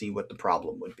you can see what the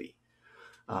problem would be.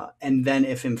 And then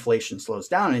if inflation slows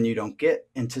down and you don't get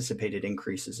anticipated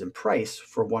increases in price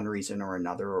for one reason or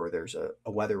another, or there's a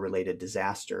weather-related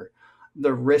disaster,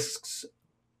 the risks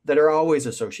that are always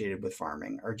associated with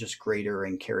farming are just greater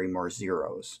and carry more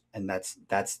zeros. And that's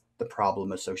the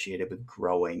problem associated with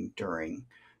growing during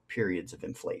periods of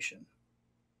inflation.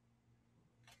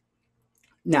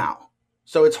 Now,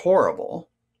 so it's horrible,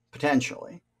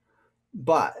 potentially,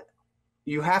 but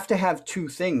you have to have two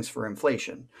things for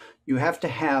inflation. You have to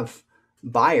have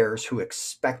buyers who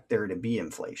expect there to be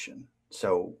inflation.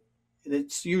 So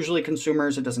it's usually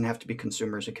consumers. It doesn't have to be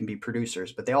consumers. It can be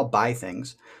producers, but they all buy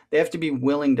things. They have to be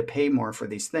willing to pay more for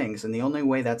these things. And the only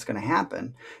way that's going to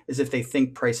happen is if they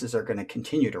think prices are going to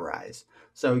continue to rise.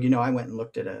 So, I went and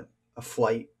looked at a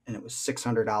flight, and it was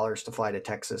 $600 to fly to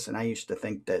Texas. And I used to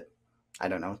think that I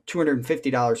don't know,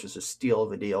 $250 was a steal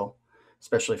of a deal,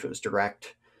 especially if it was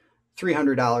direct.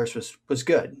 $300 was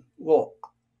good. Well,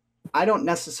 I don't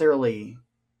necessarily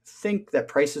think that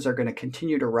prices are going to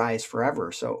continue to rise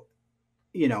forever. So,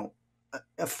 you know,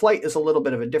 a flight is a little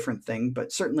bit of a different thing,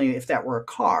 but certainly if that were a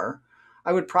car,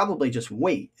 I would probably just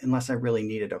wait unless I really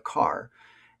needed a car.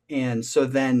 And so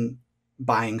then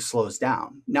buying slows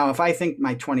down. Now, if I think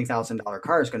my $20,000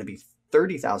 car is going to be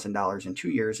 $30,000 in 2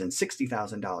 years and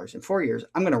 $60,000 in 4 years,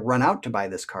 I'm going to run out to buy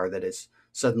this car that is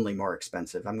suddenly more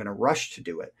expensive. I'm going to rush to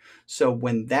do it. So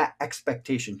when that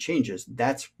expectation changes,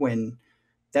 that's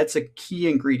a key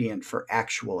ingredient for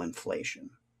actual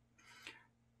inflation.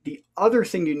 The other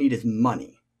thing you need is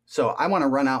money. So I want to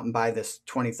run out and buy this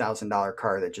 $20,000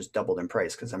 car that just doubled in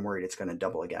price because I'm worried it's going to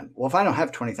double again. Well, if I don't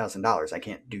have $20,000, I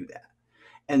can't do that.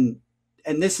 And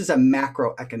this is a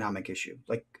macroeconomic issue.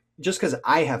 Like, just because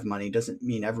I have money doesn't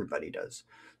mean everybody does.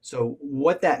 So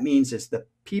what that means is the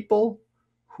people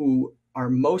who are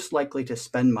most likely to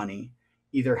spend money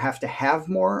either have to have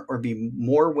more or be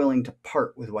more willing to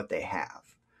part with what they have.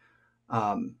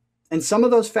 And some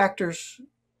of those factors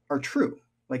are true.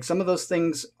 Like, some of those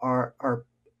things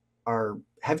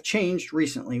have changed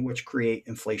recently, which create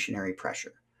inflationary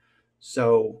pressure.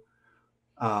 So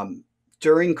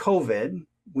during COVID,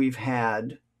 we've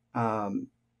had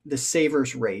the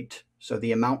savers rate, so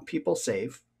the amount people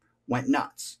save, went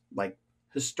nuts, like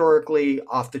historically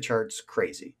off the charts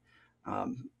crazy.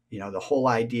 The whole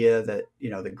idea that,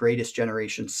 the greatest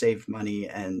generation saved money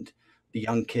and the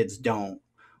young kids don't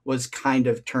was kind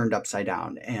of turned upside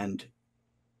down. And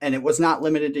it was not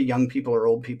limited to young people or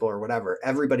old people or whatever.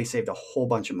 Everybody saved a whole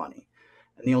bunch of money.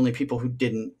 And the only people who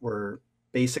didn't were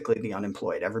basically the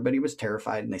unemployed. Everybody was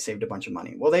terrified and they saved a bunch of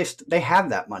money. Well, they have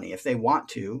that money. If they want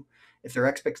to, if their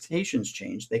expectations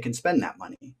change, they can spend that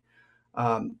money.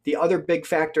 The other big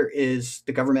factor is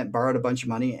the government borrowed a bunch of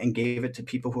money and gave it to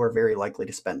people who are very likely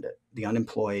to spend it. The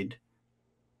unemployed,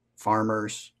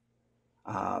 farmers,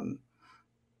 the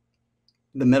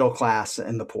middle class,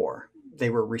 and the poor. They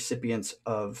were recipients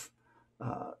of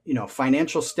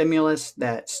financial stimulus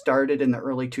that started in the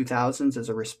early 2000s as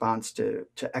a response to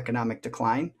economic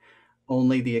decline.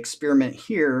 Only the experiment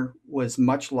here was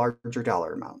much larger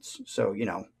dollar amounts. So,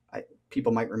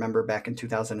 people might remember back in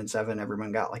 2007,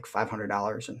 everyone got like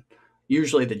 $500. And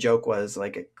usually the joke was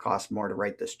like, it cost more to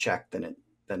write this check than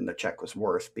the check was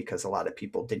worth, because a lot of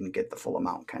people didn't get the full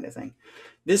amount, kind of thing.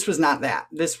 This was not that.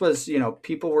 This was,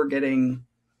 people were getting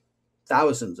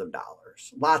thousands of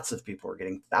dollars. Lots of people were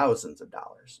getting thousands of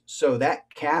dollars. So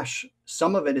that cash,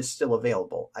 some of it is still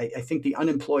available. I think the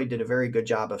unemployed did a very good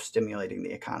job of stimulating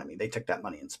the economy. They took that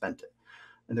money and spent it.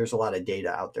 And there's a lot of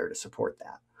data out there to support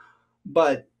that.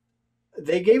 But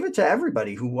they gave it to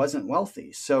everybody who wasn't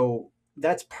wealthy. So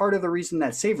that's part of the reason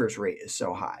that savers rate is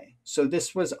so high. So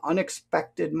this was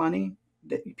unexpected money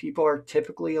that people are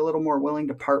typically a little more willing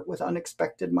to part with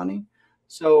unexpected money.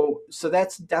 So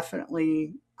that's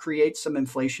definitely creates some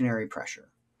inflationary pressure.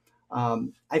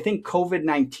 I think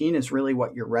COVID-19 is really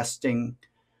what you're resting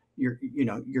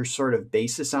your sort of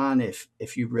basis on if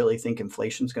you really think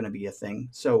inflation is going to be a thing.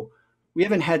 So we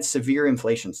haven't had severe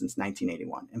inflation since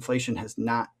 1981. Inflation has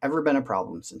not ever been a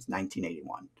problem since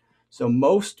 1981. So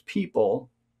most people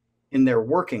in their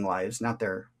working lives, not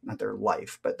their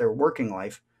life, but their working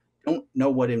life, don't know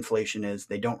what inflation is.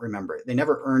 They don't remember it. They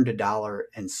never earned a dollar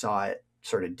and saw it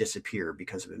sort of disappear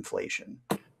because of inflation.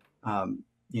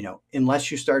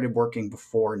 Unless you started working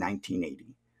before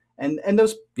 1980. And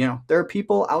those, there are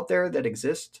people out there that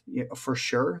exist, for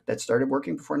sure, that started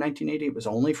working before 1980. It was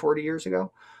only 40 years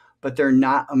ago, but they're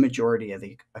not a majority of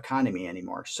the economy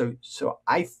anymore. So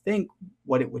I think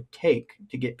what it would take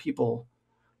to get people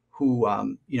who,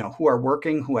 who are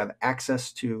working, who have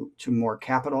access to more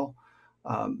capital,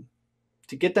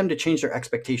 to get them to change their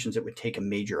expectations, it would take a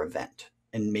major event.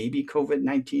 And maybe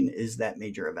COVID-19 is that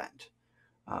major event.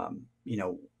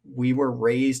 We were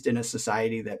raised in a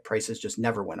society that prices just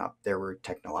never went up. There were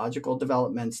technological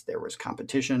developments, there was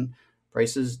competition.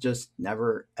 Prices just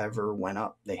never, ever went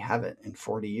up. They haven't in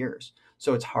 40 years.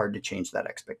 So it's hard to change that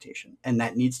expectation. And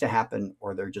that needs to happen,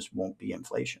 or there just won't be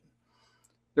inflation.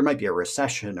 There might be a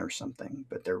recession or something,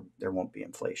 but there won't be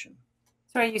inflation.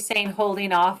 So are you saying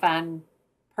holding off on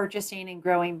purchasing and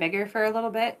growing bigger for a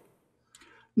little bit?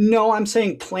 No, I'm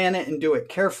saying plan it and do it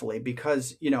carefully,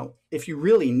 because, if you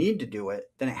really need to do it,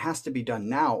 then it has to be done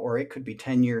now, or it could be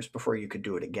 10 years before you could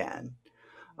do it again.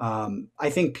 I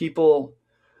think people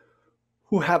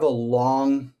who have a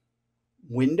long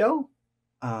window,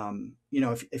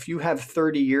 if you have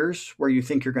 30 years where you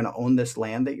think you're going to own this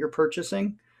land that you're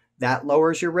purchasing, that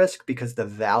lowers your risk because the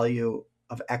value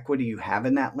of equity you have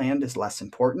in that land is less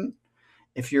important.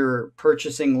 If you're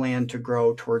purchasing land to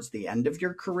grow towards the end of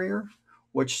your career,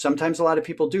 which sometimes a lot of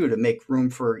people do to make room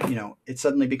for, it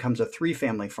suddenly becomes a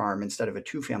 3-family farm instead of a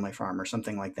 2-family farm or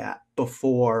something like that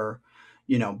before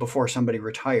somebody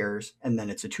retires, and then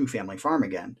it's a 2-family farm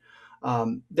again.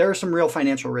 There are some real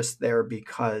financial risks there,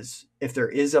 because if there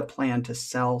is a plan to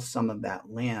sell some of that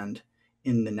land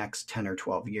in the next 10 or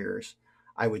 12 years,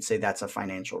 I would say that's a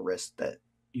financial risk that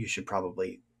you should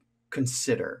probably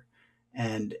consider.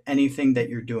 And anything that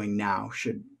you're doing now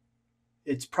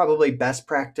it's probably best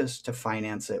practice to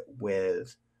finance it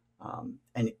with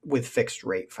fixed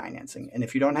rate financing. And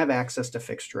if you don't have access to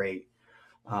fixed rate,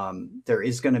 there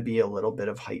is going to be a little bit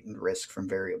of heightened risk from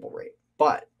variable rate.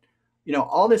 But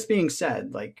all this being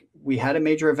said, like, we had a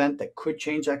major event that could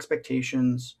change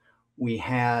expectations. We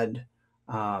have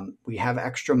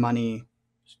extra money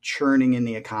churning in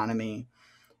the economy.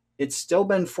 It's still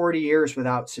been 40 years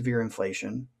without severe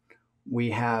inflation.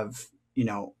 We have,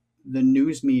 the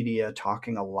news media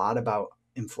talking a lot about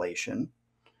inflation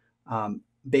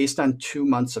based on 2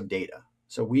 months of data.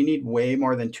 So we need way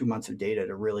more than 2 months of data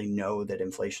to really know that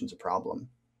inflation's a problem.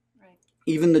 Right.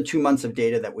 Even the 2 months of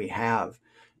data that we have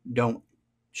don't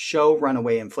show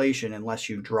runaway inflation unless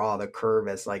you draw the curve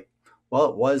as like, well,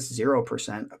 it was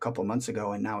 0% a couple months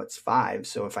ago and now it's 5.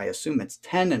 So if I assume it's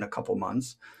 10 in a couple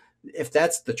months, if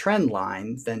that's the trend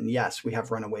line, then yes, we have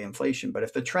runaway inflation. But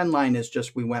if the trend line is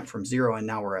just we went from 0 and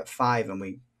now we're at 5 and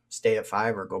we stay at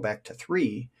 5 or go back to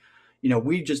 3,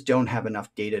 we just don't have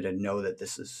enough data to know that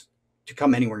to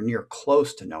come anywhere near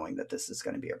close to knowing that this is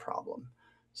going to be a problem.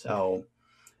 So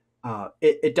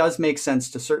it does make sense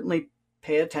to certainly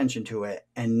pay attention to it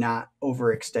and not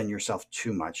overextend yourself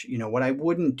too much. What I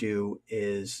wouldn't do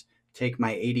is take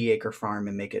my 80-acre farm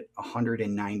and make it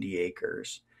 190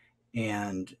 acres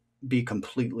and be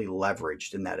completely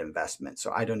leveraged in that investment.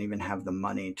 So I don't even have the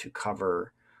money to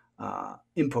cover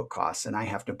input costs, and I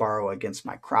have to borrow against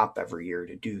my crop every year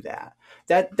to do that.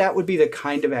 That would be the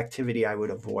kind of activity I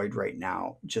would avoid right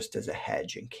now, just as a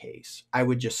hedge in case. I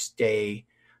would just stay,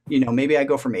 maybe I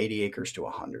go from 80 acres to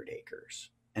 100 acres,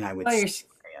 and I would see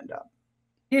where I end up.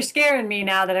 You're scaring me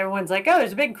now that everyone's like, oh,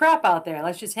 there's a big crop out there.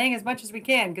 Let's just hang as much as we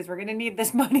can because we're going to need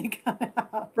this money coming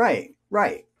up. Right.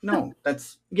 No,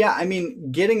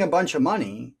 getting a bunch of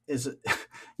money is,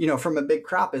 from a big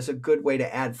crop is a good way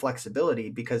to add flexibility,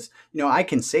 because, I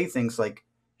can say things like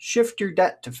shift your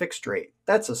debt to fixed rate.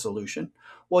 That's a solution.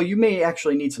 Well, you may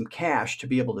actually need some cash to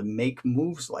be able to make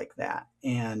moves like that.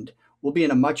 And we'll be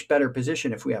in a much better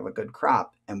position if we have a good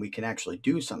crop and we can actually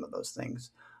do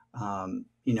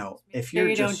if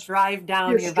you're don't drive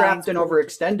down, you're strapped and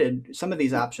overextended, some of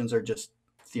these options are just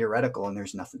theoretical and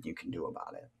there's nothing you can do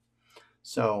about it.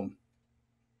 So,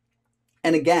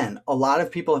 and again, a lot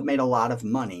of people have made a lot of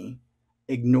money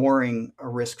ignoring a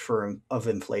risk of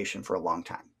inflation for a long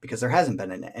time, because there hasn't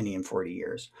been any in 40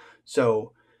 years.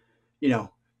 So,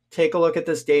 take a look at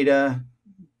this data,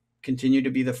 continue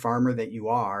to be the farmer that you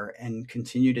are, and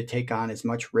continue to take on as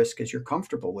much risk as you're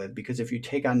comfortable with, because if you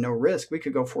take on no risk, we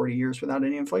could go 40 years without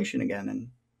any inflation again, and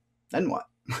then what?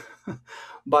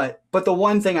 But the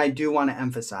one thing I do want to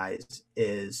emphasize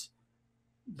is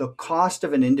the cost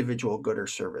of an individual good or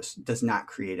service does not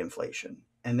create inflation.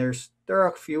 And there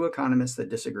are a few economists that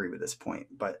disagree with this point,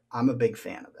 but I'm a big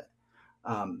fan of it.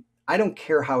 I don't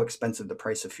care how expensive the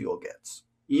price of fuel gets,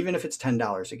 even if it's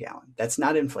 $10 a gallon. That's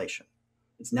not inflation.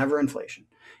 It's never inflation.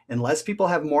 Unless people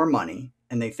have more money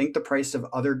and they think the price of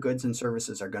other goods and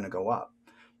services are going to go up,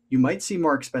 you might see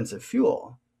more expensive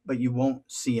fuel, but you won't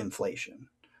see inflation.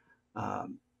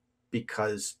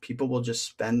 Because people will just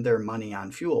spend their money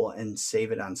on fuel and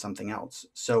save it on something else.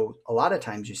 So a lot of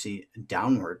times you see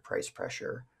downward price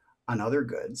pressure on other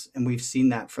goods. And we've seen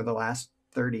that for the last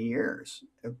 30 years,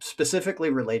 specifically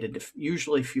related to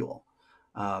usually fuel.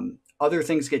 Other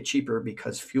things get cheaper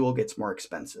because fuel gets more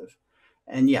expensive.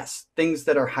 And yes, things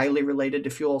that are highly related to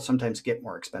fuel sometimes get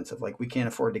more expensive. Like we can't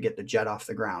afford to get the jet off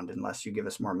the ground unless you give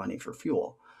us more money for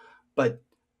fuel. But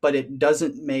it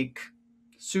doesn't make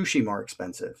sushi more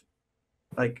expensive.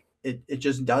 Like it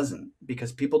just doesn't,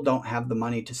 because people don't have the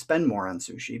money to spend more on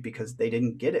sushi because they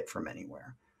didn't get it from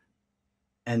anywhere.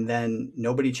 And then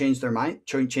nobody changes their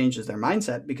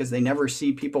mindset because they never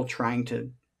see people trying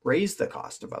to raise the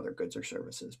cost of other goods or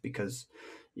services, because,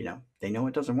 they know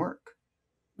it doesn't work.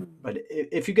 But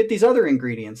if you get these other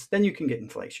ingredients, then you can get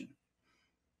inflation.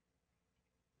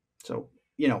 So,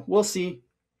 we'll see.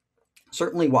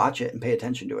 Certainly watch it and pay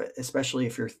attention to it, especially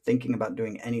if you're thinking about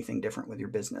doing anything different with your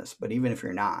business. But even if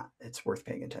you're not, it's worth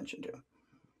paying attention to.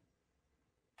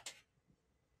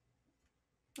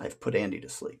 I've put Andy to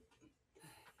sleep.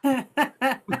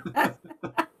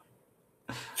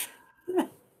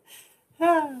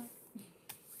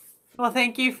 Well,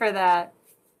 thank you for that.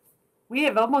 We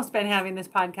have almost been having this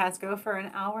podcast go for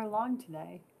an hour long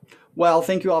today. Well,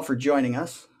 thank you all for joining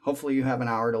us. Hopefully you have an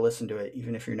hour to listen to it,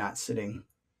 even if you're not sitting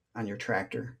on your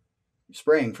tractor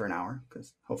spraying for an hour,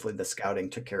 because hopefully the scouting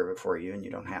took care of it for you and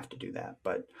you don't have to do that.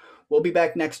 But we'll be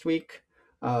back next week.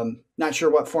 Not sure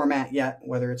what format yet,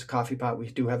 whether it's a coffee pot. We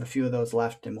do have a few of those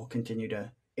left, and we'll continue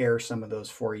to air some of those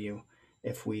for you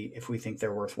if we think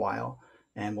they're worthwhile.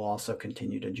 And we'll also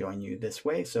continue to join you this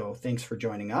way. So thanks for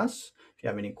joining us. If you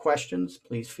have any questions,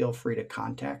 please feel free to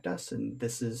contact us. And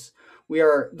we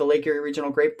are the Lake Erie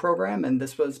Regional Grape Program, and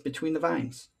this was Between the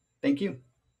Vines. Thank you.